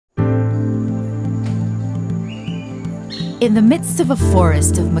In the midst of a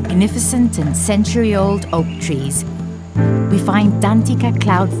forest of magnificent and century-old oak trees, we find Dantica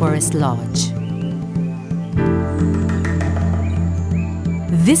Cloud Forest Lodge.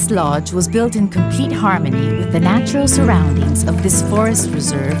 This lodge was built in complete harmony with the natural surroundings of this forest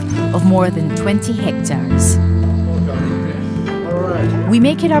reserve of more than 20 hectares. We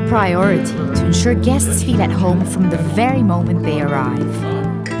make it our priority to ensure guests feel at home from the very moment they arrive.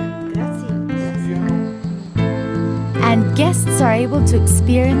 And guests are able to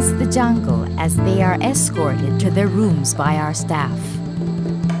experience the jungle as they are escorted to their rooms by our staff.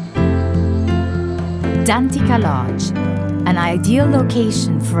 Dantica Lodge, an ideal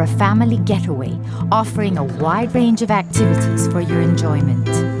location for a family getaway, offering a wide range of activities for your enjoyment.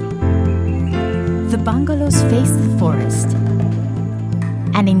 The bungalows face the forest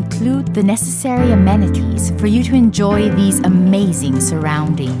and include the necessary amenities for you to enjoy these amazing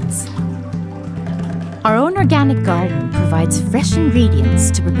surroundings. Our own organic garden provides fresh ingredients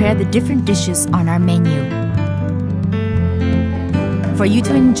to prepare the different dishes on our menu for you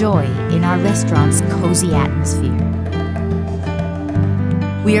to enjoy in our restaurant's cozy atmosphere.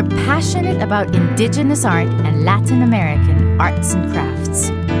 We are passionate about indigenous art and Latin American arts and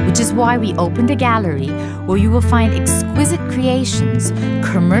crafts, which is why we opened a gallery where you will find exquisite creations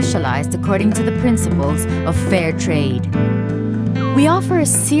commercialized according to the principles of fair trade. We offer a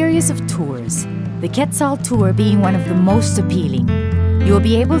series of tours, the Quetzal tour being one of the most appealing. You will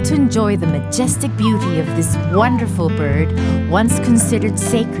be able to enjoy the majestic beauty of this wonderful bird, once considered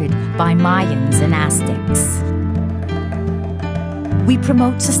sacred by Mayans and Aztecs. We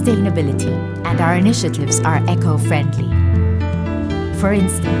promote sustainability, and our initiatives are eco-friendly. For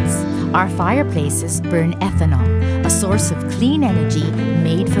instance, our fireplaces burn ethanol, a source of clean energy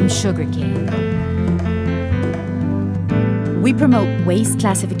made from sugarcane. We promote waste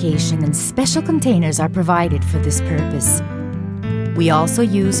classification, and special containers are provided for this purpose. We also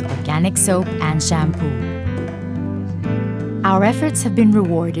use organic soap and shampoo. Our efforts have been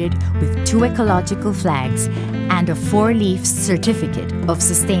rewarded with 2 ecological flags and a 4-leaf certificate of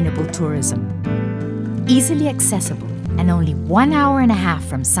sustainable tourism. Easily accessible and only 1 hour and a half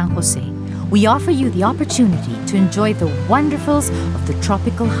from San José, we offer you the opportunity to enjoy the wonderfuls of the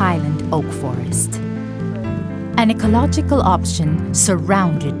tropical highland oak forest. An ecological option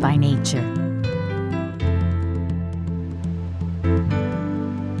surrounded by nature.